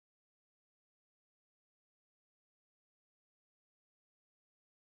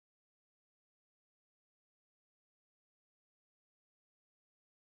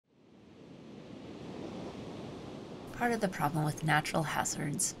Part of the problem with natural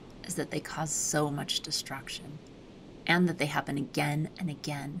hazards is that they cause so much destruction, and that they happen again and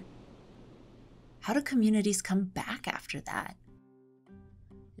again. How do communities come back after that?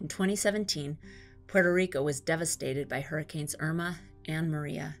 In 2017, Puerto Rico was devastated by Hurricanes Irma and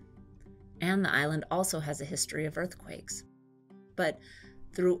Maria, and the island also has a history of earthquakes. But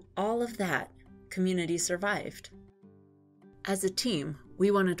through all of that, communities survived. As a team,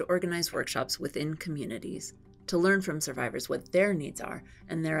 we wanted to organize workshops within communities to learn from survivors what their needs are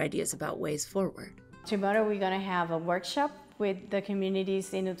and their ideas about ways forward. Tomorrow we're going to have a workshop with the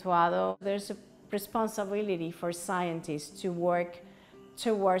communities in Utuado. There's a responsibility for scientists to work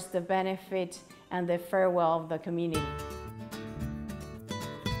towards the benefit and the farewell of the community.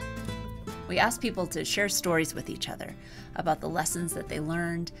 We asked people to share stories with each other about the lessons that they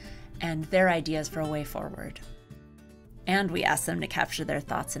learned and their ideas for a way forward. And we asked them to capture their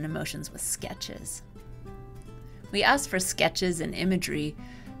thoughts and emotions with sketches. We asked for sketches and imagery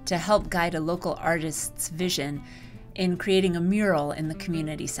to help guide a local artist's vision in creating a mural in the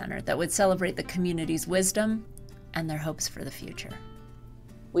community center that would celebrate the community's wisdom and their hopes for the future.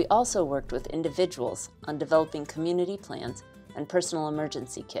 We also worked with individuals on developing community plans and personal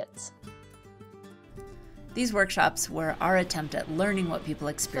emergency kits. These workshops were our attempt at learning what people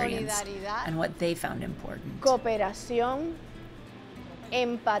experienced and what they found important. Cooperación,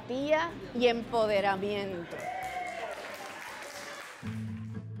 empatía y empoderamiento.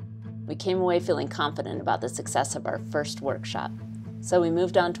 We came away feeling confident about the success of our first workshop, so we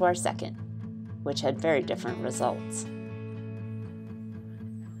moved on to our second, which had very different results.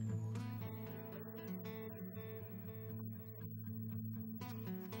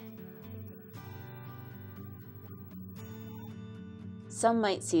 Some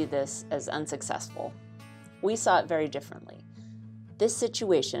might see this as unsuccessful. We saw it very differently. This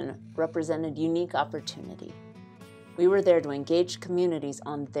situation represented unique opportunity. We were there to engage communities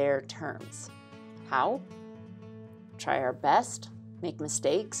on their terms. How? Try our best, make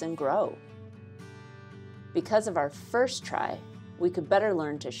mistakes, and grow. Because of our first try, we could better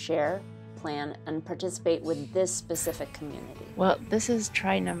learn to share, plan, and participate with this specific community. Well, this is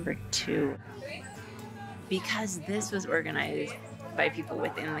try number 2. Because this was organized by people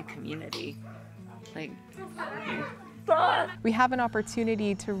within the community. We have an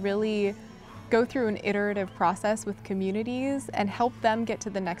opportunity to really go through an iterative process with communities and help them get to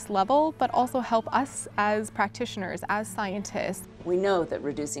the next level, but also help us as practitioners, as scientists. We know that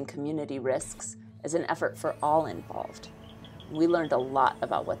reducing community risks is an effort for all involved. We learned a lot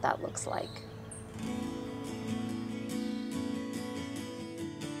about what that looks like.